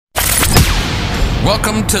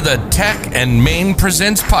Welcome to the Tech and Main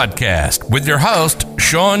Presents podcast with your host,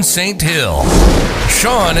 Sean St. Hill.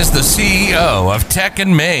 Sean is the CEO of Tech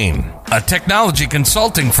and Main, a technology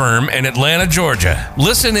consulting firm in Atlanta, Georgia.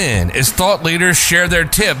 Listen in as thought leaders share their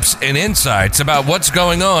tips and insights about what's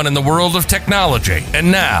going on in the world of technology.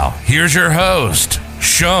 And now, here's your host,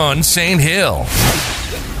 Sean St. Hill.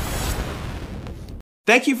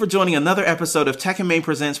 Thank you for joining another episode of Tech and Main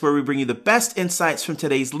Presents, where we bring you the best insights from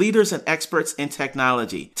today's leaders and experts in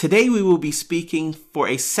technology. Today, we will be speaking for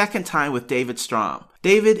a second time with David Strom.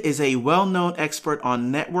 David is a well-known expert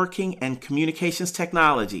on networking and communications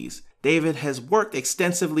technologies. David has worked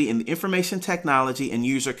extensively in the information technology and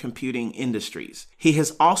user computing industries. He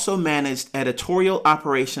has also managed editorial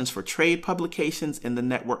operations for trade publications in the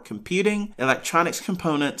network computing, electronics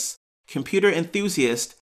components, computer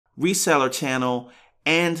enthusiast, reseller channel,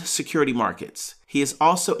 and security markets. He is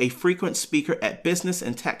also a frequent speaker at business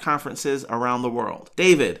and tech conferences around the world.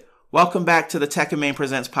 David, welcome back to the Tech and Main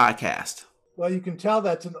Presents podcast. Well, you can tell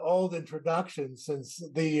that's an old introduction, since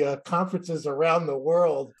the conferences around the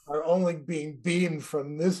world are only being beamed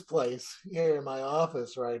from this place here in my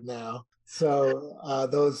office right now. So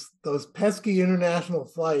those pesky international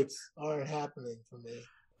flights aren't happening for me.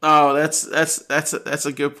 Oh, that's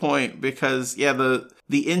a good point, because the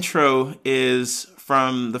intro is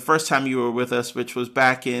from the first time you were with us, which was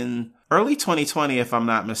back in early 2020, if I'm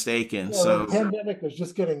not mistaken. Yeah, so the pandemic was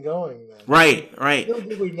just getting going then. Right. Little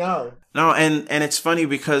did we know. No, and it's funny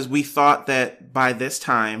because we thought that by this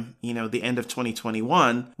time, the end of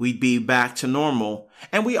 2021, we'd be back to normal.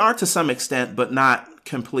 And we are to some extent, but not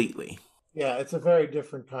completely. Yeah, it's a very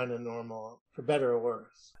different kind of normal, for better or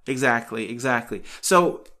worse. Exactly.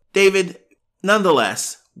 So, David,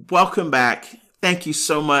 nonetheless, welcome back. Thank you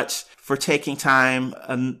so much for taking time,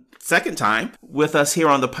 a second time, with us here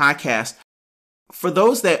on the podcast. For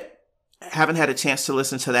those that haven't had a chance to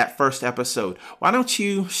listen to that first episode, why don't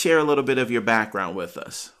you share a little bit of your background with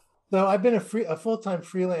us? So I've been a full-time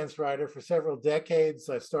freelance writer for several decades.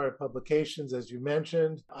 I started publications, as you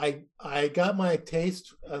mentioned. I got my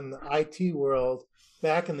taste in the IT world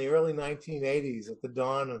back in the early 1980s at the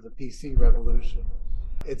dawn of the PC revolution.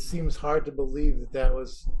 It seems hard to believe that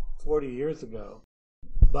was 40 years ago.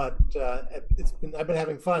 But I've been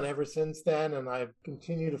having fun ever since then, and I've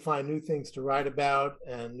continued to find new things to write about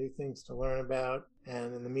and new things to learn about.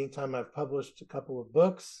 And in the meantime, I've published a couple of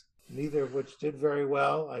books, neither of which did very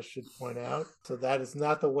well, I should point out. So that is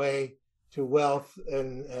not the way to wealth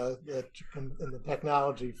in the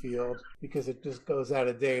technology field, because it just goes out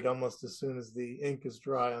of date almost as soon as the ink is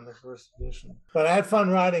dry on the first edition. But I had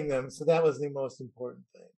fun writing them, so that was the most important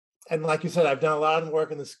thing. And like you said, I've done a lot of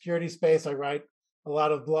work in the security space. I write a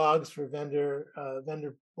lot of blogs for vendor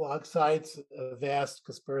blog sites, Avast,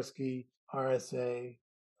 Kaspersky, RSA,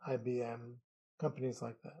 IBM, companies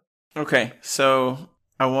like that. Okay, so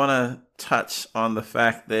I want to touch on the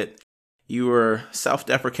fact that you were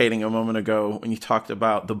self-deprecating a moment ago when you talked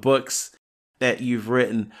about the books that you've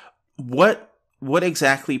written. What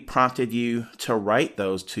exactly prompted you to write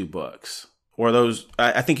those two books? Or those,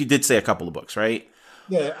 I think you did say a couple of books, right?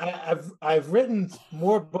 Yeah, I've written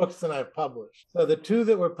more books than I've published. So the two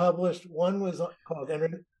that were published, one was called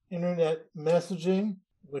Internet Messaging,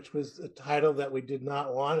 which was a title that we did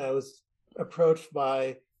not want. I was approached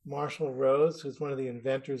by Marshall Rose, who's one of the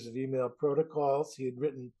inventors of email protocols. He had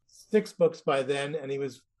written 6 books by then, and he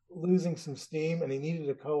was losing some steam, and he needed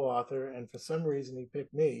a co-author, and for some reason he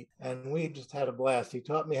picked me, and we just had a blast. He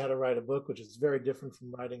taught me how to write a book, which is very different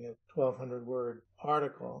from writing a 1,200-word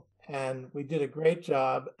article, and we did a great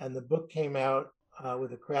job, and the book came out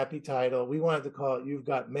with a crappy title. We wanted to call it You've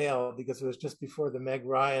Got Mail, because it was just before the Meg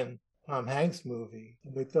Ryan Tom Hanks movie,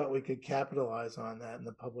 and we thought we could capitalize on that, and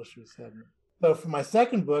the publisher said no. So for my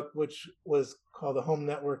second book, which was called The Home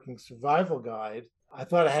Networking Survival Guide, I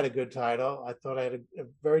thought I had a good title. I thought I had a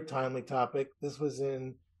very timely topic. This was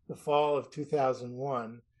in the fall of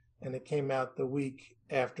 2001, and it came out the week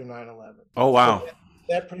after 9/11. Oh, wow. So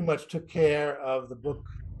that pretty much took care of the book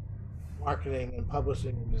marketing and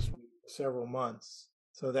publishing industry for several months.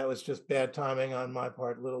 So that was just bad timing on my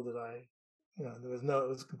part. Little did I, it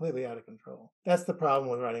was completely out of control. That's the problem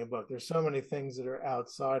with writing a book. There's so many things that are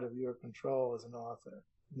outside of your control as an author.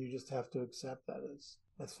 You just have to accept that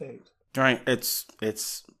as fate. Right. It's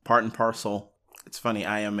part and parcel. It's funny.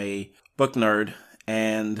 I am a book nerd,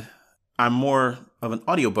 and I'm more of an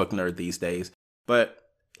audiobook nerd these days, but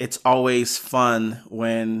it's always fun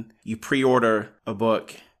when you pre-order a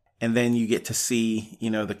book and then you get to see,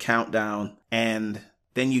 the countdown, and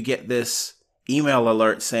then you get this email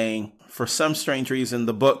alert saying, for some strange reason,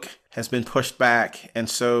 the book has been pushed back. And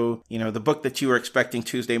so, the book that you were expecting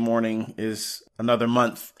Tuesday morning is another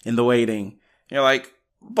month in the waiting. You're like,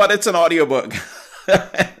 but it's an audiobook.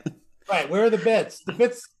 Right. Where are the bits? The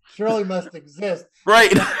bits surely must exist.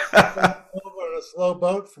 Right. Over on a slow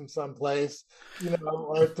boat from someplace,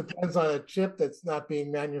 or it depends on a chip that's not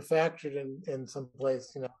being manufactured in some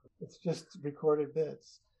place. It's just recorded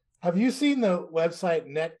bits. Have you seen the website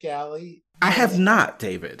NetGalley? I have not,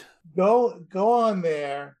 David. Go on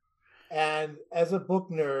there, and as a book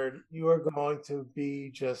nerd, you are going to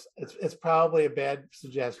be it's probably a bad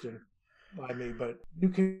suggestion by me, but you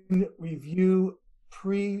can review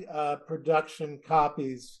pre-production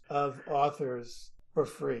copies of authors for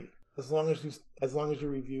free as long as you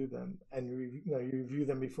review them, and you review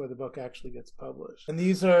them before the book actually gets published. And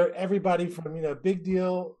these are everybody from big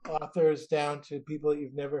deal authors down to people that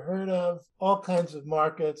you've never heard of, all kinds of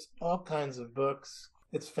markets, all kinds of books.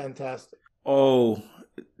 It's fantastic. Oh,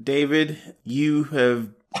 David, you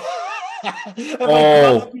have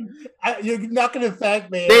you're not going to thank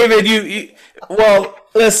me, David. You well,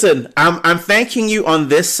 listen. I'm thanking you on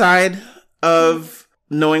this side of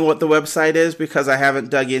knowing what the website is because I haven't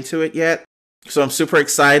dug into it yet. So I'm super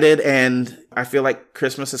excited, and I feel like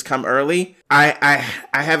Christmas has come early. I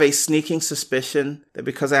have a sneaking suspicion that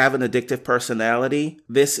because I have an addictive personality,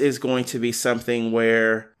 this is going to be something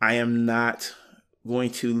where I am not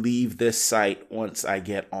going to leave this site once I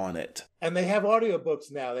get on it. And they have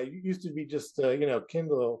audiobooks now. They used to be just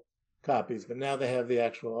Kindle copies, but now they have the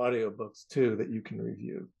actual audiobooks too that you can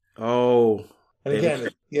review. Oh. And again,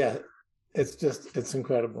 it's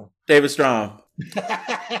incredible. David Strom.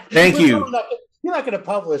 Thank you. You're not going to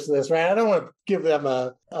publish this, right? I don't want to give them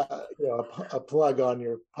a plug on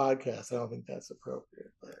your podcast. I don't think that's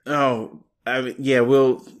appropriate. But. Oh, I mean,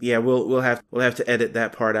 we'll have to edit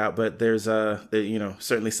that part out. But there's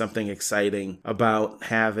certainly something exciting about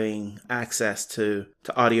having access to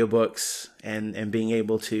audiobooks and being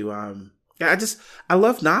able to I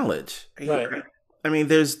love knowledge. Right. I mean,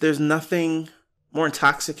 there's nothing more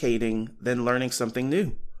intoxicating than learning something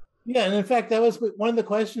new. Yeah, and in fact, that was one of the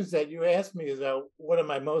questions that you asked me is what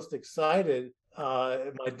am I most excited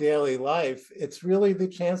in my daily life? It's really the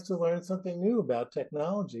chance to learn something new about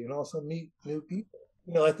technology and also meet new people.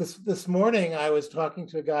 Like this morning, I was talking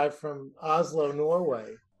to a guy from Oslo,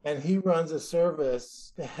 Norway, and he runs a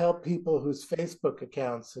service to help people whose Facebook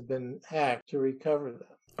accounts have been hacked to recover them.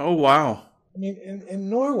 Oh, wow. I mean, in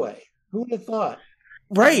Norway, who would have thought?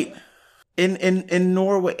 Right. In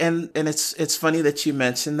Norway, and it's funny that you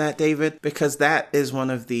mentioned that, David, because that is one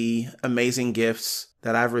of the amazing gifts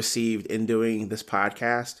that I've received in doing this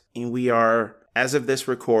podcast. And we are, as of this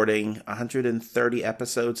recording, 130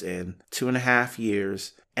 episodes in, 2.5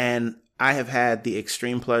 years, and I have had the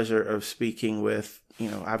extreme pleasure of speaking with,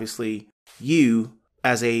 obviously you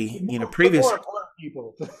as a, previous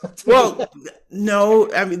people. Well,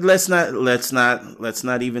 no, I mean, let's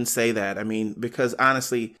not even say that. I mean, because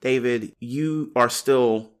honestly, David, you are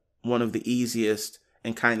still one of the easiest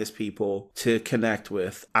and kindest people to connect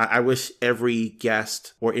with. I wish every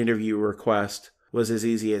guest or interview request was as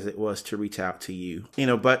easy as it was to reach out to you.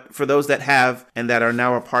 But for those that have and that are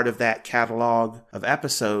now a part of that catalog of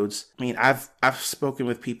episodes, I mean, I've spoken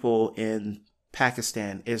with people in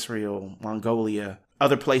Pakistan, Israel, Mongolia,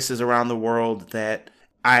 other places around the world that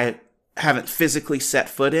I haven't physically set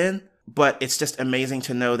foot in, but it's just amazing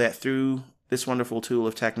to know that through this wonderful tool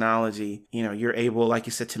of technology, you're able, like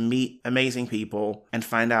you said, to meet amazing people and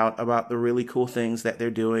find out about the really cool things that they're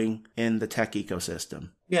doing in the tech ecosystem.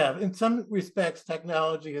 Yeah, in some respects,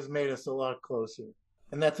 technology has made us a lot closer,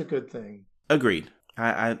 and that's a good thing. Agreed.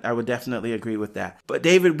 I would definitely agree with that. But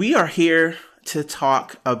David, we are here to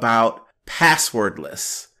talk about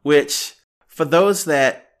passwordless, which for those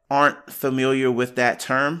that aren't familiar with that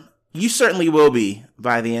term, you certainly will be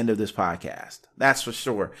by the end of this podcast. That's for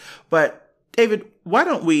sure. But David, why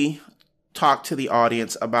don't we talk to the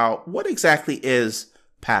audience about what exactly is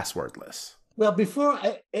passwordless? Well,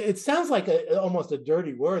 it sounds like almost a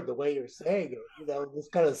dirty word the way you're saying it, this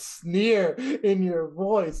kind of sneer in your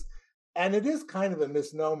voice. And it is kind of a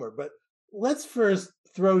misnomer, but let's first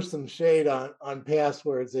throw some shade on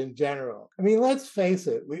passwords in general. I mean, let's face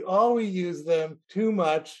it, we all reuse them too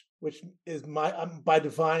much, which is by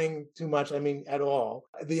defining too much, I mean at all.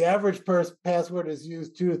 The average password is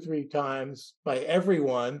used 2 or 3 times by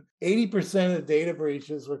everyone. 80% of data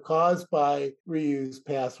breaches were caused by reused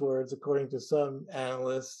passwords, according to some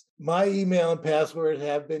analysts. My email and password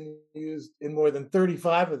have been used in more than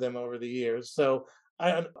 35 of them over the years. So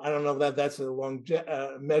I don't know that that's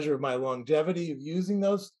a measure of my longevity of using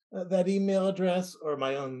that email address or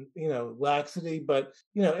my own, laxity, but,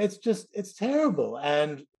 it's terrible.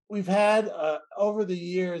 And we've had over the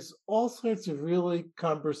years all sorts of really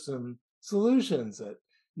cumbersome solutions that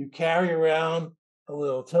you carry around a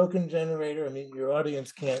little token generator. I mean, your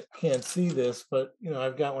audience can't see this, but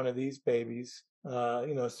I've got one of these babies.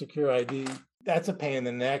 Secure ID. That's a pain in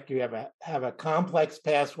the neck. You have a complex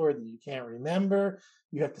password that you can't remember.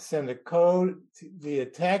 You have to send a code via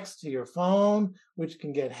text to your phone, which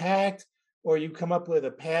can get hacked, or you come up with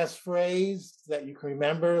a passphrase that you can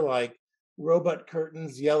remember, like robot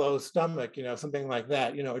curtains, yellow stomach, something like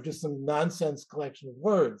that, or just some nonsense collection of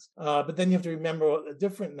words. But then you have to remember a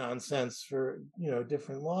different nonsense for,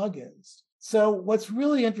 different logins. So what's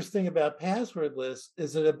really interesting about passwordless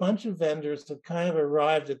is that a bunch of vendors have kind of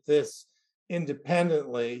arrived at this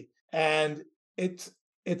independently, and it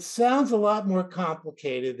sounds a lot more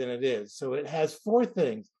complicated than it is. So it has 4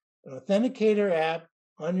 things: an authenticator app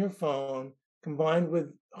on your phone combined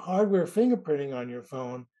with hardware fingerprinting on your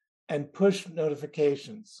phone and push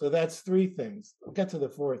notifications. So that's 3 things. I'll get to the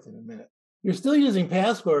 4th in a minute. You're still using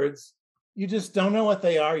passwords. You just don't know what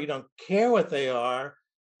they are. You don't care what they are.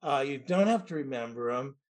 You don't have to remember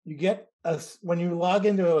them. You get when you log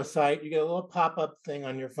into a site, you get a little pop-up thing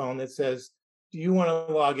on your phone that says, do you want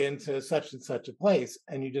to log into such and such a place?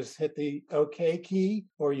 And you just hit the OK key,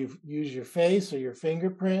 or you use your face or your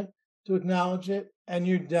fingerprint to acknowledge it, and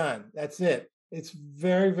you're done. That's it. It's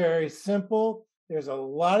very, very simple. There's a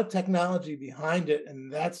lot of technology behind it,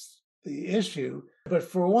 and that's the issue. But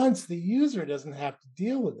for once, the user doesn't have to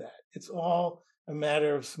deal with that. It's all a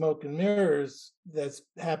matter of smoke and mirrors that's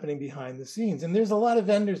happening behind the scenes. And there's a lot of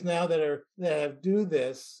vendors now that do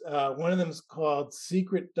this. One of them is called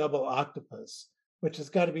Secret Double Octopus, which has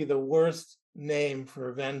got to be the worst name for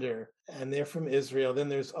a vendor. And they're from Israel. Then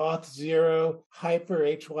there's Auth0, Hyper,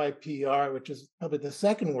 HYPR, which is probably the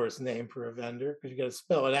second worst name for a vendor because you got to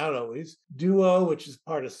spell it out always. Duo, which is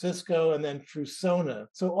part of Cisco, and then Trusona.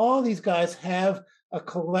 So all these guys have a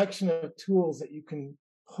collection of tools that you can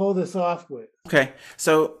pull this off with. Okay.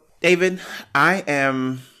 So, David, I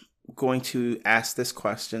am going to ask this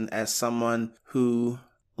question as someone who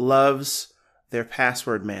loves their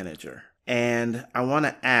password manager. And I want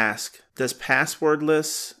to ask, does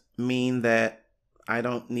passwordless mean that I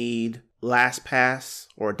don't need LastPass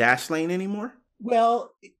or Dashlane anymore?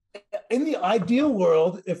 Well, in the ideal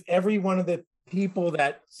world, if every one of the people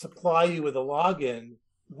that supply you with a login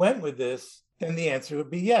went with this, then the answer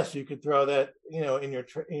would be yes. You could throw that, in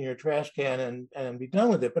your trash can and be done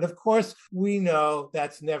with it. But of course, we know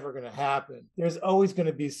that's never going to happen. There's always going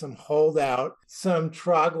to be some holdout, some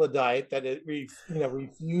troglodyte that it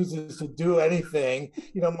refuses to do anything.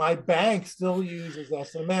 My bank still uses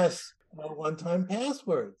SMS one-time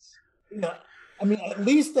passwords. At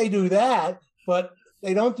least they do that, but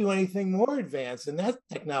they don't do anything more advanced. And that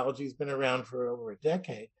technology has been around for over a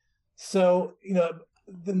decade. So,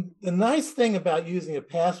 the nice thing about using a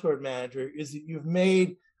password manager is that you've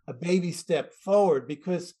made a baby step forward,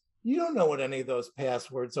 because you don't know what any of those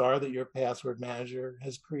passwords are that your password manager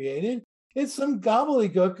has created. It's some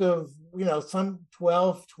gobbledygook of, some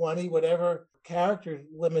 12, 20, whatever character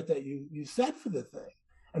limit that you set for the thing.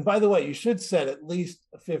 And by the way, you should set at least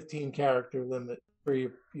a 15 character limit for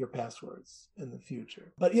your passwords in the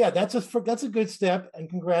future. But yeah, that's a good step, and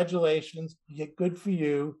congratulations. Good for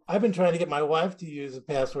you. I've been trying to get my wife to use a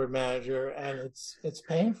password manager, and it's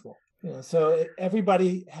painful. So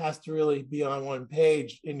everybody has to really be on one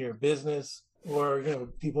page in your business, or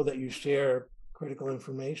people that you share critical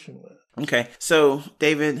information with. Okay, so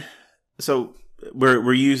David,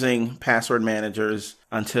 we're using password managers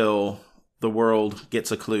until the world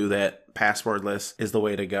gets a clue that passwordless is the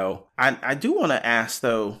way to go. I do want to ask,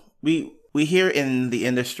 though, we hear in the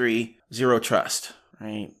industry zero trust,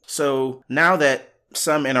 right? So now that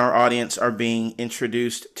some in our audience are being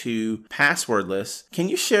introduced to passwordless, can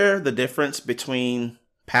you share the difference between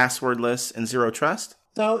passwordless and zero trust?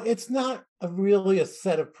 So it's not really a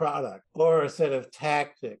set of product or a set of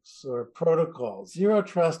tactics or protocols. Zero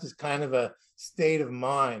trust is kind of a state of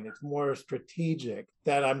mind. It's more strategic,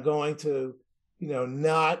 that I'm going to,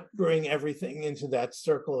 not bring everything into that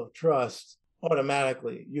circle of trust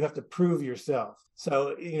automatically. You have to prove yourself.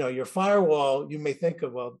 So, your firewall, you may think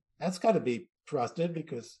of, well, that's got to be trusted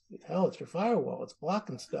because, hell, it's your firewall. It's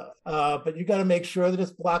blocking stuff. But you got to make sure that it's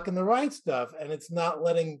blocking the right stuff and it's not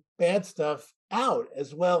letting bad stuff out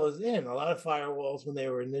as well as in. A lot of firewalls, when they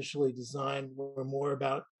were initially designed, were more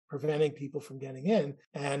about preventing people from getting in.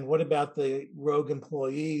 And what about the rogue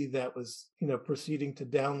employee that was, proceeding to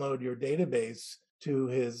download your database to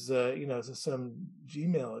his, to some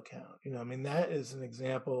Gmail account? That is an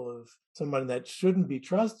example of someone that shouldn't be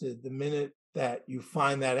trusted the minute that you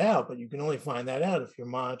find that out. But you can only find that out if you're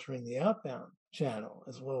monitoring the outbound channel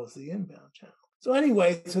as well as the inbound channel. So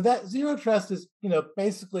anyway, so that zero trust is,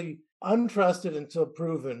 basically untrusted until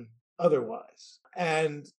proven otherwise.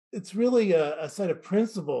 And it's really a set of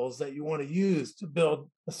principles that you want to use to build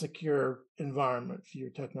a secure environment for your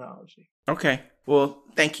technology. Okay. Well,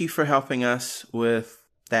 thank you for helping us with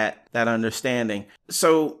that understanding.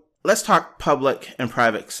 So let's talk public and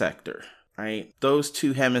private sector, right? Those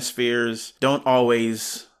two hemispheres don't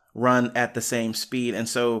always run at the same speed. And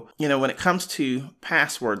so, when it comes to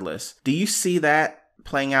passwordless, do you see that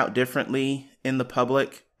playing out differently in the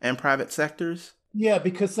public and private sectors? Yeah,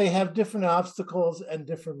 because they have different obstacles and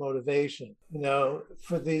different motivation.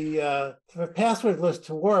 For passwordless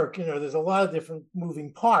to work, there's a lot of different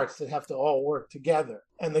moving parts that have to all work together,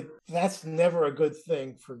 and that's never a good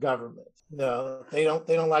thing for government. They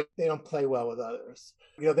don't play well with others.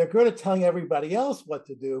 They're good at telling everybody else what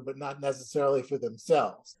to do, but not necessarily for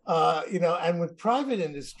themselves. And with private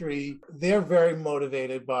industry, they're very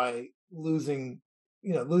motivated by losing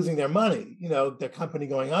their money, their company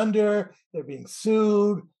going under, they're being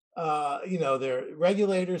sued, their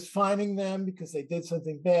regulators fining them because they did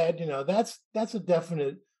something bad. That's a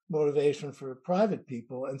definite motivation for private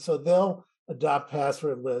people. And so they'll adopt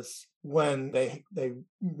passwordless when they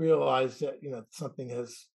realize that, something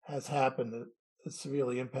has happened that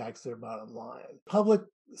severely impacts their bottom line. Public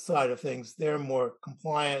side of things, they're more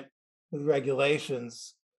compliant with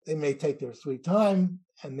regulations. They may take their sweet time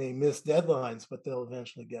and they miss deadlines, but they'll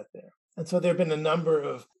eventually get there. And so there have been a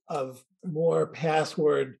number of more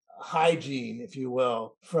password hygiene, if you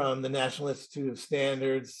will, from the National Institute of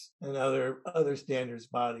Standards and other standards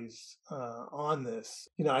bodies on this.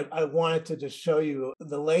 I wanted to just show you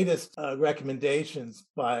the latest recommendations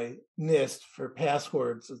by NIST for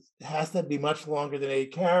passwords. It has to be much longer than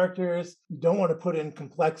 8 characters. You don't want to put in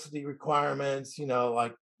complexity requirements,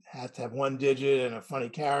 like had to have 1 digit and a funny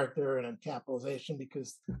character and a capitalization,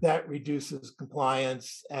 because that reduces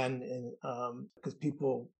compliance and because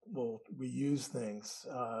people will reuse things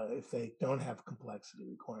if they don't have complexity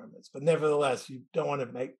requirements. But nevertheless, you don't want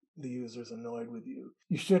to make the users annoyed with you.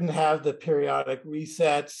 You shouldn't have the periodic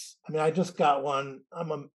resets. I mean, I just got one.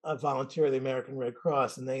 I'm a volunteer of the American Red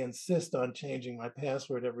Cross, and they insist on changing my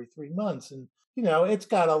password every 3 months. And it's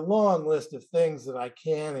got a long list of things that I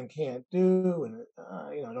can and can't do. And,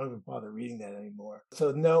 I don't even bother reading that anymore.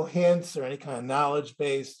 So no hints or any kind of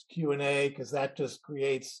knowledge-based Q&A, because that just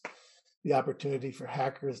creates the opportunity for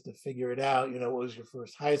hackers to figure it out. What was your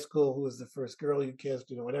first high school? Who was the first girl you kissed?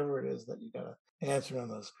 Whatever it is that you got to answer on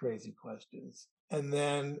those crazy questions. And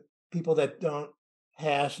then people that don't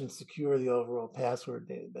hash and secure the overall password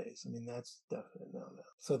database. I mean, that's definitely no.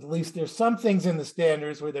 So at least there's some things in the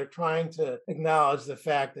standards where they're trying to acknowledge the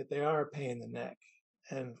fact that they are a pain in the neck,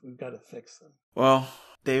 and we've got to fix them. Well,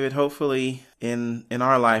 David, hopefully in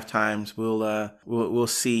our lifetimes we'll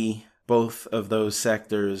see both of those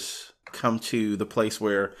sectors come to the place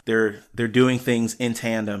where they're doing things in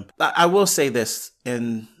tandem. I will say this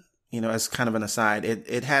as kind of an aside,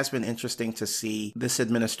 it has been interesting to see this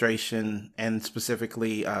administration and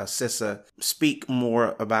specifically CISA speak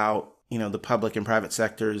more about, the public and private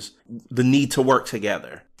sectors, the need to work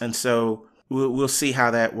together. And so we'll see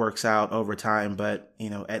how that works out over time. But,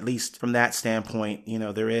 at least from that standpoint,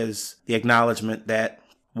 there is the acknowledgement that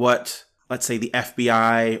what, let's say, the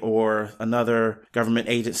FBI or another government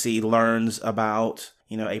agency learns about,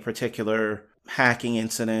 a particular hacking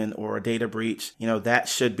incident or a data breach, that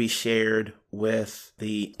should be shared with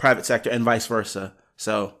the private sector and vice versa.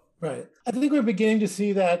 So, right. I think we're beginning to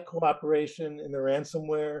see that cooperation in the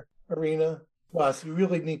ransomware arena. Plus, you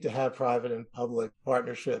really need to have private and public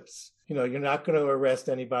partnerships. You're not going to arrest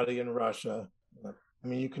anybody in Russia. I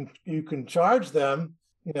mean, you can charge them,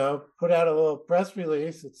 put out a little press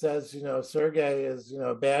release that says, Sergey is,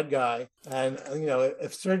 a bad guy. And,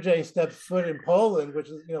 if Sergey steps foot in Poland, which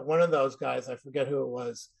is, one of those guys, I forget who it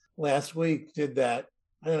was, last week did that.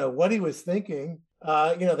 I don't know what he was thinking.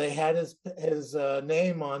 They had his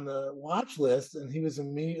name on the watch list, and he was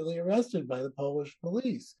immediately arrested by the Polish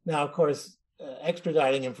police. Now, of course,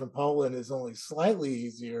 extraditing him from Poland is only slightly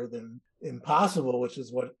easier than impossible, which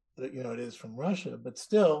is what it is from Russia. But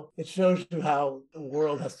still, it shows you how the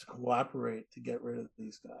world has to cooperate to get rid of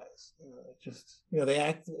these guys. They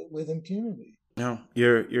act with impunity. No,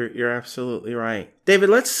 you're absolutely right. David,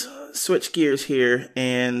 let's switch gears here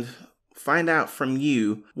and find out from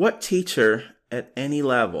you, what teacher at any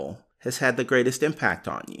level has had the greatest impact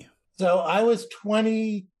on you? So I was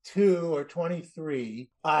 22 or 23.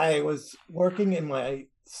 I was working in my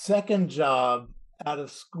second job out of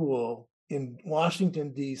school in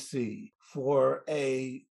Washington, D.C. for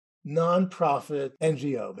a nonprofit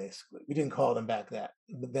NGO, basically. We didn't call them back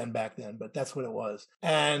then, but that's what it was.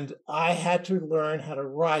 And I had to learn how to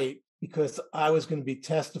write because I was going to be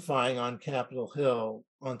testifying on Capitol Hill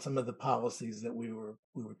on some of the policies that we were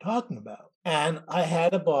talking about. And I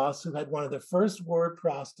had a boss who had one of the first word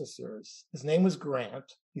processors. His name was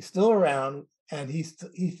Grant. He's still around, and he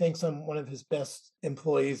thinks I'm one of his best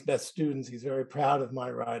employees, best students. He's very proud of my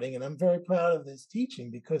writing, and I'm very proud of his teaching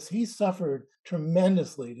because he suffered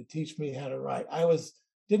tremendously to teach me how to write.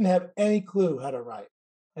 Didn't have any clue how to write.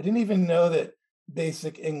 I didn't even know that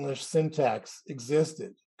basic English syntax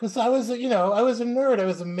existed. Because I was a nerd. I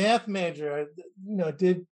was a math major. I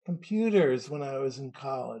did computers when I was in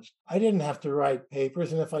college. I didn't have to write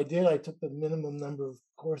papers. And if I did, I took the minimum number of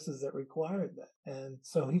courses that required that. And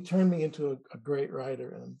so he turned me into a great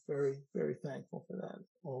writer. And I'm very, very thankful for that.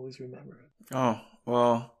 Always remember it. Oh,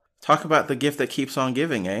 well, talk about the gift that keeps on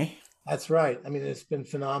giving, eh? That's right. I mean, it's been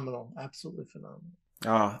phenomenal. Absolutely phenomenal.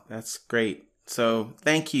 Oh, that's great. So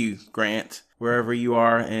thank you, Grant, wherever you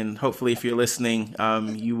are. And hopefully if you're listening,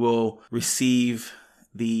 you will receive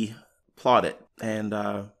the plaudit and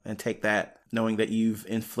take that, knowing that you've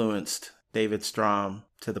influenced David Strom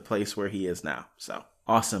to the place where he is now. So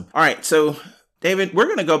awesome. All right. So David, we're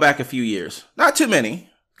going to go back a few years, not too many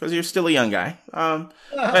because you're still a young guy.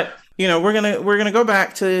 But we're going to go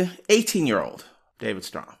back to 18-year-old David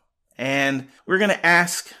Strom, and we're going to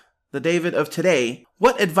ask the David of today,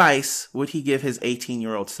 what advice would he give his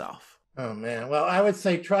 18-year-old self? Oh, man. Well, I would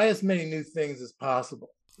say try as many new things as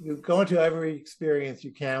possible. You go into every experience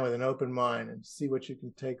you can with an open mind and see what you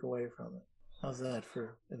can take away from it. How's that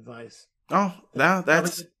for advice? Oh, no,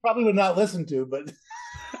 that's... Probably would not listen to, but...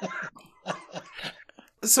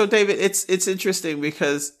 So, David, it's interesting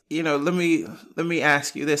because, let me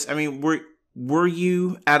ask you this. I mean, were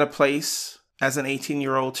you at a place as an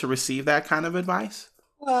 18-year-old to receive that kind of advice?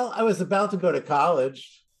 Well, I was about to go to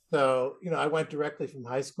college. So, I went directly from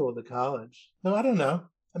high school to college. So I don't know.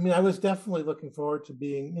 I mean, I was definitely looking forward to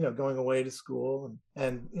being, going away to school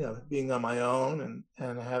and being on my own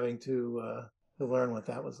and having to learn what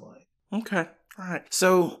that was like. Okay. All right.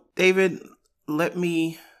 So, David, let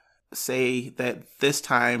me say that this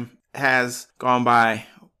time has gone by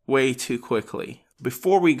way too quickly.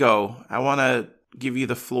 Before we go, I want to give you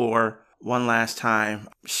the floor one last time.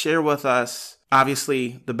 Share with us,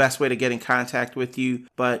 obviously, the best way to get in contact with you,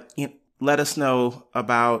 but let us know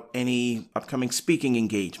about any upcoming speaking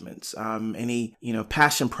engagements, any,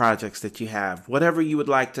 passion projects that you have, whatever you would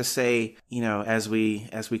like to say, as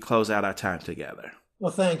we close out our time together.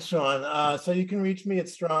 Well, thanks, Sean. So you can reach me at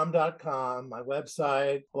strom.com, my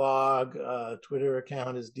website, blog, Twitter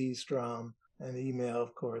account is dstrom, and email,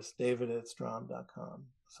 of course, david@strom.com.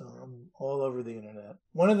 So I'm all over the internet.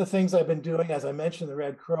 One of the things I've been doing, as I mentioned, the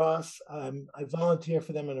Red Cross, I volunteer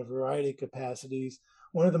for them in a variety of capacities.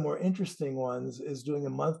 One of the more interesting ones is doing a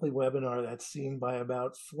monthly webinar that's seen by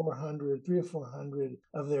about 300 or 400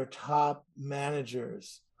 of their top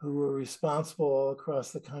managers who are responsible all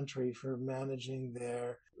across the country for managing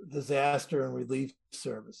their disaster and relief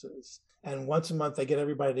services. And once a month, they get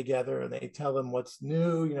everybody together and they tell them what's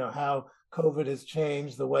new, how COVID has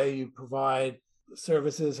changed the way you provide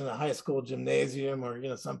services in a high school gymnasium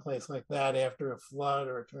or, someplace like that after a flood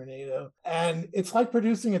or a tornado. And it's like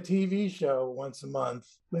producing a TV show once a month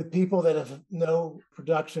with people that have no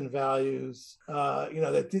production values,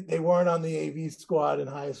 that they weren't on the AV squad in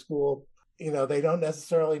high school. They don't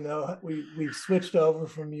necessarily know. We've switched over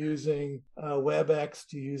from using WebEx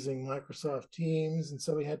to using Microsoft Teams. And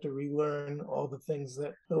so we had to relearn all the things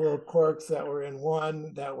the little quirks that were in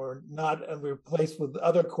one that were not replaced with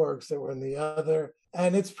other quirks that were in the other.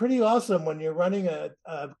 And it's pretty awesome when you're running a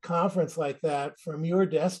conference like that from your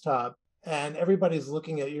desktop and everybody's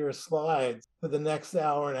looking at your slides for the next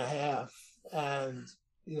hour and a half. And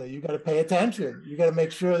you got to pay attention. You got to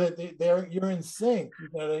make sure that you're in sync. You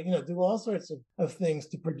got to, do all sorts of things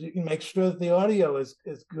to make sure that the audio is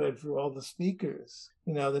good for all the speakers.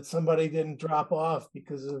 That somebody didn't drop off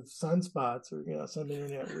because of sunspots or some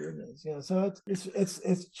internet weirdness. So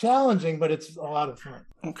it's challenging, but it's a lot of fun.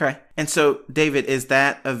 Okay. And so, David, is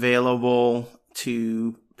that available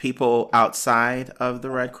to people outside of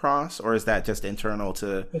the Red Cross, or is that just internal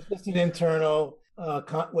to? It's just an internal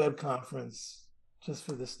web conference. Just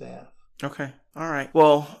for the staff. Okay. All right.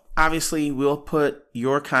 Well, obviously, we'll put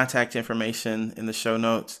your contact information in the show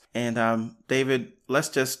notes. And David, let's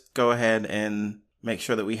just go ahead and make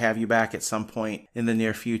sure that we have you back at some point in the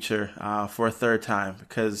near future for a third time,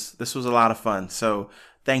 because this was a lot of fun. So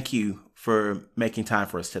thank you for making time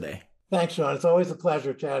for us today. Thanks, Sean. It's always a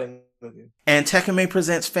pleasure chatting with you. And Tech and Main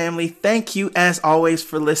Presents family, thank you as always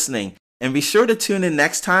for listening. And be sure to tune in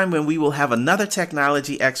next time when we will have another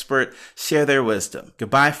technology expert share their wisdom.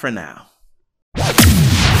 Goodbye for now.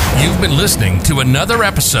 You've been listening to another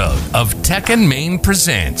episode of Tech and Main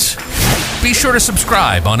Presents. Be sure to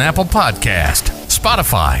subscribe on Apple Podcast,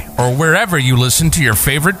 Spotify, or wherever you listen to your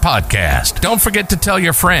favorite podcast. Don't forget to tell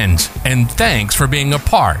your friends, and thanks for being a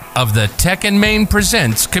part of the Tech and Main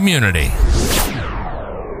Presents community.